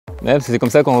Ouais, c'est comme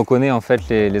ça qu'on reconnaît en fait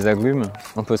les agrumes.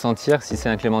 On peut sentir si c'est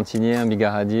un clémentinier, un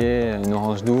bigaradier, une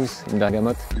orange douce, une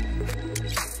bergamote.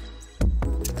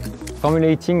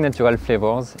 Formulating natural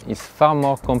flavors is far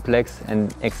more complex and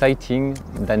exciting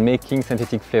than making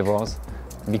synthetic flavors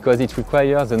because it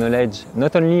requires the knowledge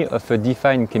not only of a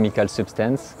defined chemical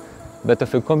substance, but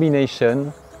of a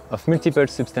combination of multiple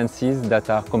substances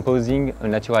that are composing a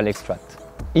natural extract.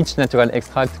 Each natural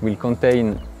extract will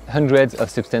contain hundreds of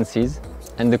substances,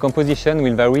 and the composition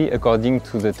will vary according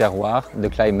to the terroir, the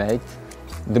climate,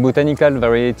 the botanical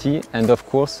variety, and of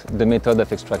course, the method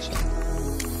of extraction.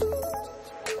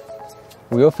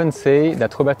 We often say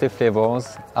that Robertet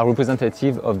flavors are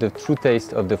representative of the true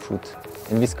taste of the fruit.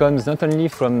 And this comes not only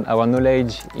from our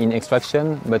knowledge in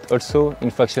extraction, but also in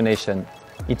fractionation.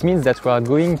 It means that we are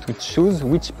going to choose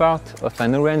which part of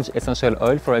an orange essential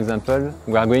oil, for example,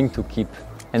 we are going to keep.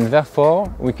 And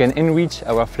therefore, we can enrich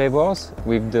our flavors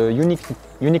with the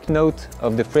unique note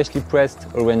of the freshly pressed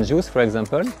orange juice, for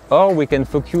example, or we can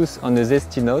focus on the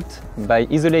zesty note by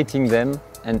isolating them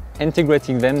and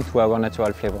integrating them to our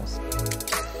natural flavors.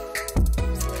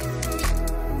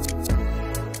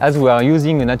 As we are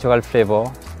using a natural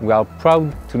flavor, we are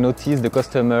proud to notice the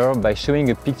customer by showing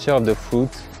a picture of the fruit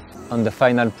on the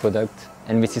final product,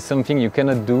 and this is something you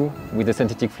cannot do with a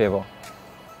synthetic flavor.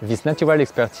 This natural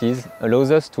expertise allows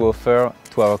us to offer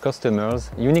to our customers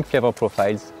unique flavor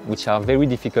profiles which are very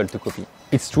difficult to copy.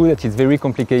 It's true that it's very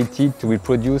complicated to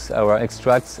reproduce our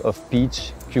extracts of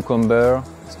peach, cucumber,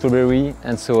 strawberry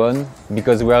and so on,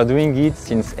 because we are doing it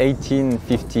since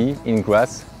 1850 in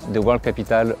Grasse, the world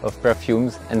capital of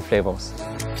perfumes and flavors.